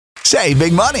Save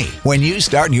big money when you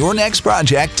start your next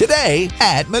project today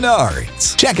at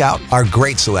Menards. Check out our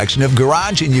great selection of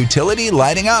garage and utility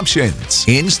lighting options.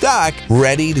 In stock,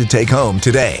 ready to take home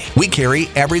today. We carry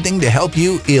everything to help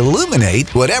you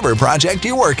illuminate whatever project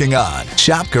you're working on.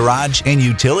 Shop garage and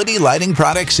utility lighting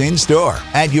products in store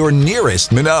at your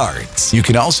nearest Menards. You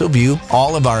can also view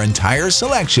all of our entire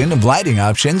selection of lighting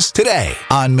options today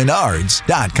on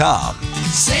Menards.com.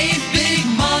 Save big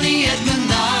money at Menards.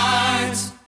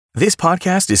 This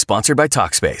podcast is sponsored by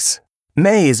Talkspace.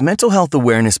 May is Mental Health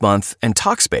Awareness Month, and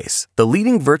Talkspace, the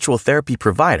leading virtual therapy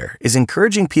provider, is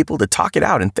encouraging people to talk it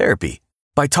out in therapy.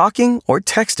 By talking or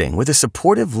texting with a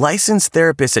supportive licensed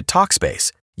therapist at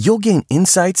Talkspace, you'll gain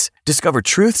insights, discover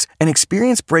truths, and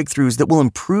experience breakthroughs that will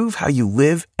improve how you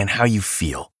live and how you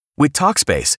feel. With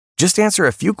Talkspace, just answer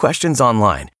a few questions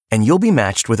online, and you'll be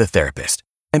matched with a therapist.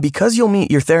 And because you'll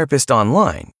meet your therapist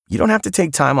online, you don't have to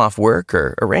take time off work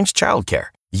or arrange childcare.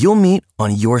 You'll meet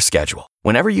on your schedule,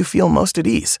 whenever you feel most at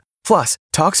ease. Plus,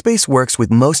 Talkspace works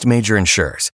with most major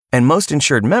insurers, and most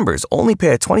insured members only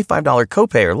pay a $25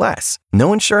 copay or less.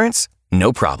 No insurance?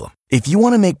 No problem. If you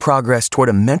want to make progress toward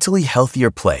a mentally healthier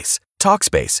place,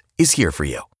 Talkspace is here for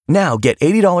you. Now get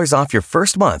 $80 off your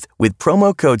first month with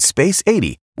promo code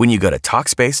SPACE80 when you go to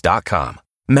Talkspace.com.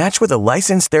 Match with a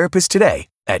licensed therapist today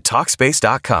at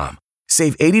Talkspace.com.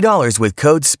 Save $80 with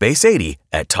code SPACE80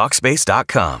 at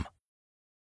Talkspace.com.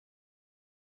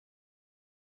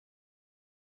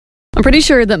 I'm pretty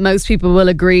sure that most people will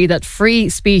agree that free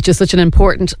speech is such an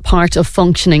important part of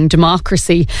functioning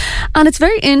democracy. And it's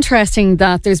very interesting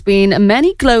that there's been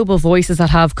many global voices that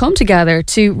have come together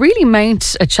to really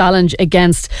mount a challenge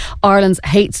against Ireland's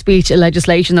hate speech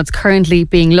legislation that's currently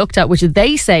being looked at, which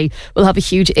they say will have a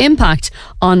huge impact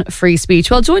on free speech.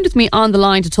 Well, joined with me on the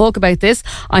line to talk about this,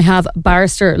 I have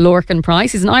Barrister Lorcan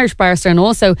Price. He's an Irish barrister and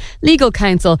also legal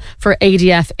counsel for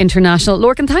ADF International.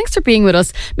 Lorcan, thanks for being with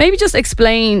us. Maybe just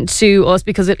explain to us,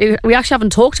 because we actually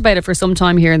haven't talked about it for some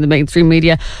time here in the mainstream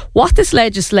media, what this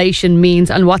legislation means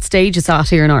and what stage it's at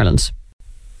here in Ireland.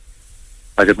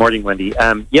 Good morning, Wendy.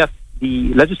 Yes,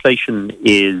 the legislation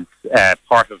is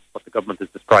part of what the government is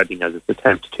describing as its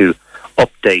attempt to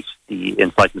update the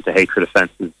incitement to hatred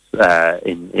offences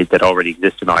that already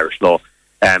exist in Irish law.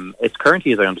 It's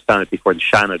currently, as I understand it, before the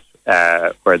Seanad,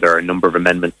 where there are a number of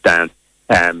amendments down.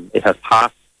 It has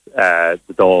passed the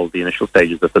Dáil, the initial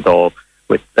stages of the Dáil,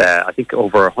 with, I think,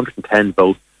 over 110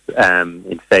 votes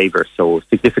in favour. So a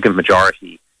significant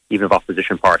majority, even of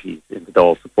opposition parties in the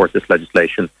Dáil, support this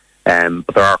legislation.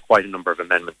 But there are quite a number of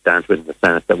amendments down to it in the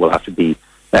Senate that will have to be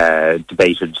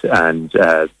debated, and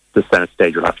the Senate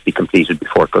stage will have to be completed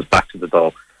before it goes back to the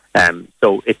Dáil.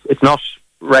 So it's not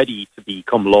ready to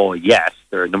become law yet.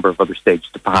 There are a number of other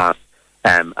stages to pass,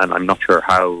 and I'm not sure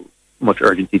how much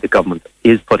urgency the government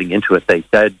is putting into it. They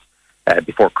said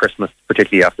before Christmas,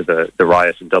 particularly after the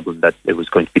riot in Dublin, that it was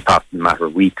going to be passed in a matter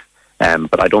of weeks.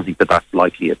 But I don't think that that's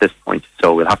likely at this point.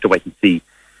 So we'll have to wait and see.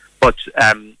 But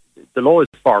the law is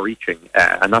far-reaching,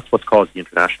 and that's what's caused the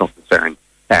international concern.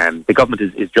 The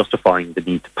government is justifying the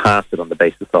need to pass it on the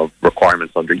basis of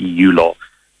requirements under EU law.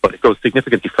 But it goes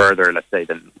significantly further, let's say,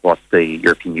 than what the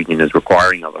European Union is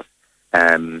requiring of us.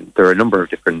 There are a number of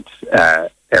different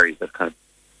areas that kind of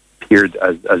appeared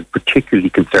as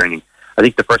particularly concerning. I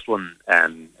think the first one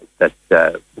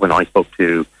that when I spoke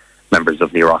to members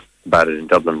of the Iraq about it in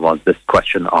Dublin was this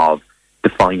question of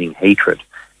defining hatred.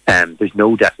 There's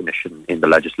no definition in the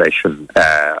legislation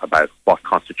about what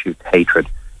constitutes hatred.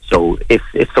 So if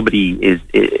somebody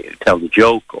tells a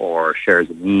joke or shares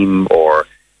a meme or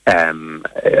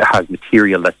has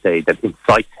material, let's say, that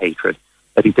incites hatred,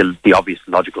 I think the obvious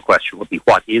logical question would be,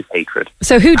 what is hatred?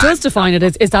 So who does define it?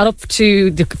 Is that up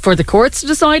for the courts to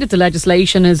decide if the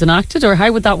legislation is enacted, or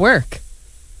how would that work?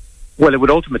 Well, it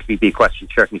would ultimately be a question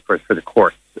certainly for the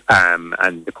courts,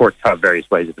 and the courts have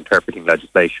various ways of interpreting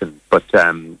legislation. But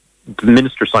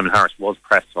Minister Simon Harris was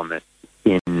pressed on this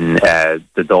in the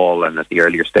Dáil and at the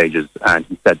earlier stages, and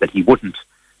he said that he wouldn't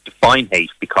define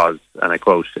hate because, and I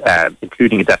quote,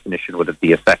 including a definition would have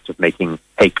the effect of making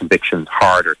hate convictions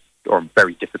harder or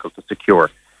very difficult to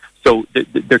secure. So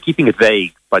they're keeping it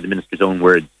vague, by the minister's own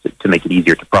words, to make it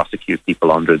easier to prosecute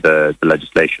people under the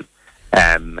legislation.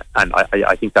 And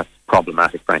I think that's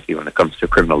problematic, frankly, when it comes to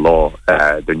criminal law.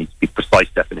 There needs to be precise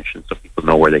definitions so people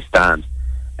know where they stand.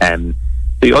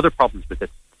 The other problems with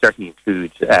it certainly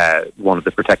include one of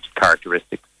the protected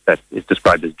characteristics that is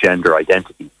described as gender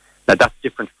identity. Now, that's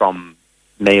different from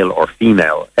male or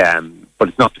female, but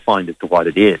it's not defined as to what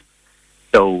it is.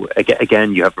 So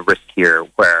again, you have a risk here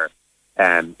where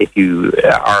if you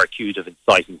are accused of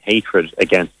inciting hatred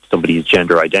against somebody's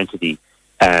gender identity,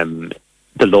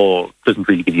 the law doesn't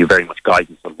really give you very much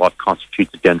guidance on what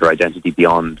constitutes a gender identity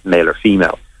beyond male or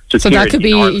female. So that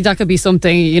could be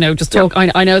something, just talk.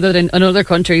 Yeah. I know that in other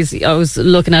countries, I was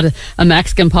looking at a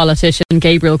Mexican politician,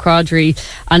 Gabriel Quadri,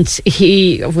 and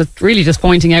he was really just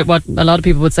pointing out what a lot of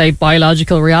people would say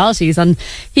biological realities, and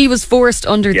he was forced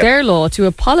under their law to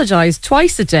apologise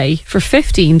twice a day for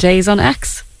 15 days on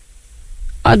X.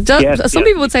 Some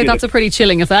people would say that's a pretty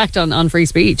chilling effect on free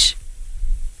speech.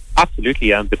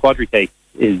 Absolutely, and the Quadri case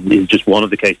is just one of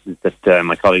the cases that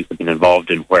my colleagues have been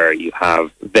involved in, where you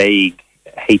have vague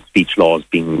hate speech laws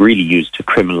being really used to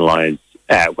criminalise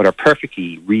what are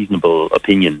perfectly reasonable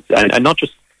opinions. And not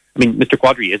just, Mr.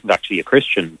 Quadri isn't actually a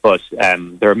Christian, but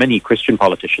there are many Christian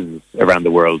politicians around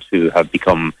the world who have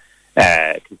become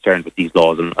concerned with these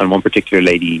laws. And one particular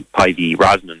lady, Päivi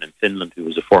Räsänen in Finland, who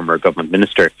was a former government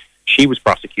minister, she was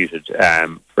prosecuted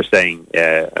for saying,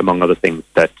 among other things,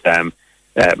 that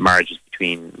marriage is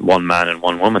between one man and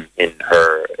one woman in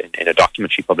a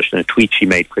document she published, in a tweet she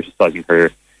made criticising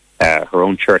her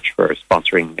own church for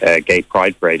sponsoring a gay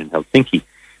pride parade in Helsinki.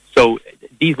 So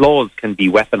these laws can be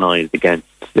weaponized against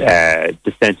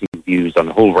dissenting views on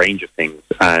a whole range of things,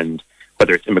 and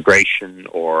whether it's immigration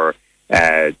or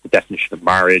the definition of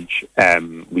marriage,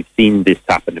 we've seen this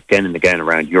happen again and again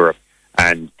around Europe,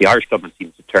 and the Irish government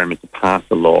seems determined to pass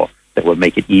a law that will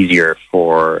make it easier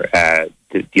for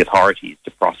the authorities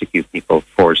to prosecute people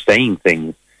for saying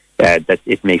things that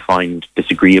it may find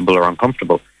disagreeable or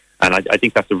uncomfortable. And I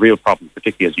think that's a real problem,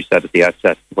 particularly, as you said at the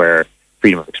outset, where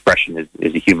freedom of expression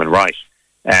is a human right.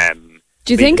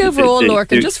 Do you think overall,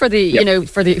 Lorcan, just for the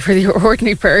for the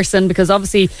ordinary person, because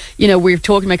obviously we're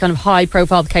talking about kind of high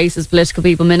profile cases, political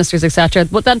people, ministers, etc.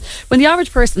 But then when the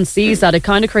average person sees that, it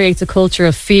kind of creates a culture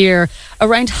of fear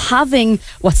around having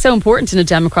what's so important in a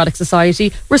democratic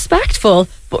society: respectful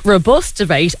but robust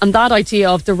debate, and that idea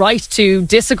of the right to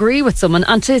disagree with someone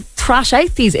and to thrash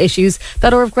out these issues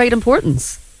that are of great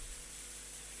importance.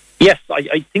 Yes,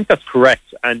 I think that's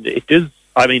correct, and it is.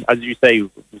 As you say,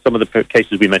 some of the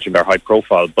cases we mentioned are high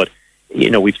profile, but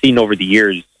we've seen over the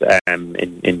years,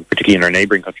 particularly in our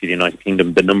neighbouring country, the United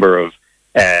Kingdom, the number of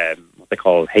what they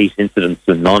call hate incidents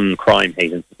and non-crime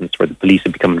hate incidents where the police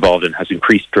have become involved in has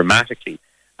increased dramatically.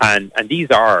 And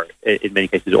these are, in many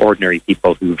cases, ordinary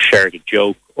people who've shared a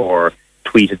joke or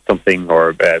tweeted something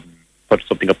or put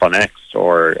something up on X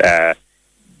or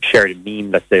shared a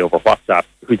meme, let's say, over WhatsApp,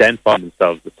 who then find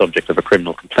themselves the subject of a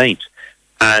criminal complaint.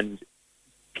 And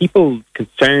people's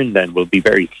concern then will be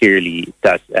very clearly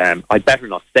that I better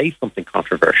not say something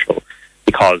controversial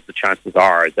because the chances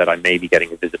are that I may be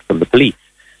getting a visit from the police.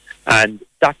 And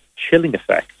that chilling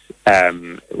effect,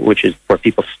 which is where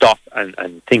people stop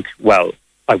and think, well,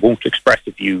 I won't express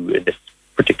a view in this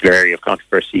particular area of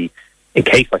controversy in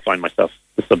case I find myself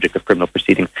the subject of criminal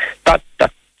proceedings. That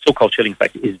so-called chilling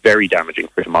effect is very damaging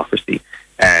for democracy.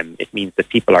 It means that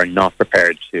people are not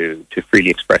prepared to freely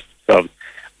express themselves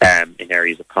in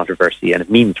areas of controversy, and it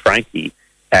means, frankly,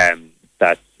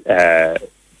 that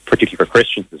particularly for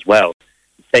Christians as well,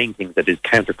 saying things that is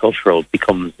countercultural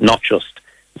becomes not just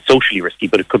socially risky,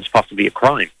 but it becomes possibly a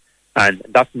crime. And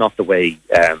that's not the way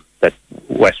that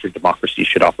Western democracies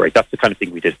should operate. That's the kind of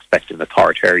thing we'd expect in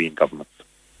authoritarian governments.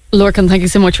 Lorcan, thank you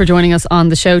so much for joining us on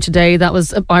the show today. That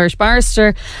was Irish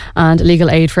barrister and legal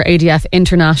aid for ADF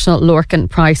International, Lorcan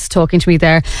Price, talking to me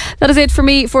there. That is it for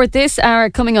me for this hour.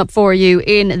 Coming up for you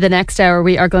in the next hour,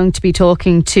 we are going to be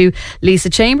talking to Lisa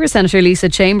Chambers, Senator Lisa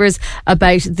Chambers,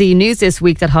 about the news this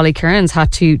week that Holly Cairns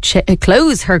had to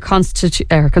close her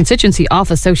constituency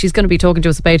office. So she's going to be talking to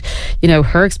us about,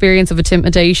 her experience of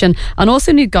intimidation and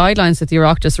also new guidelines that the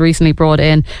Oireachtas recently brought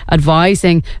in,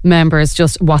 advising members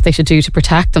just what they should do to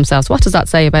protect themselves. What does that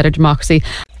say about our democracy?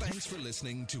 Thanks for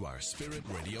listening to our Spirit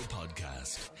Radio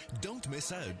podcast. Don't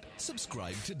miss out.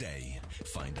 Subscribe today.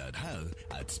 Find out how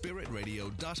at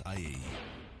spiritradio.ie.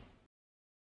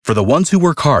 For the ones who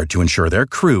work hard to ensure their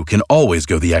crew can always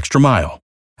go the extra mile,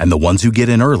 and the ones who get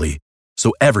in early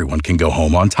so everyone can go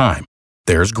home on time,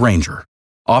 there's Grainger,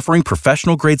 offering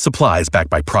professional-grade supplies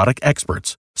backed by product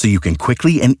experts so you can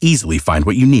quickly and easily find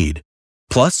what you need.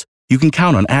 Plus, you can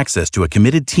count on access to a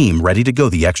committed team ready to go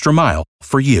the extra mile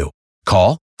for you.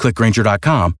 Call, click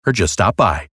Grainger.com, or just stop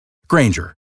by.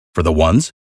 Grainger, for the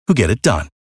ones who get it done.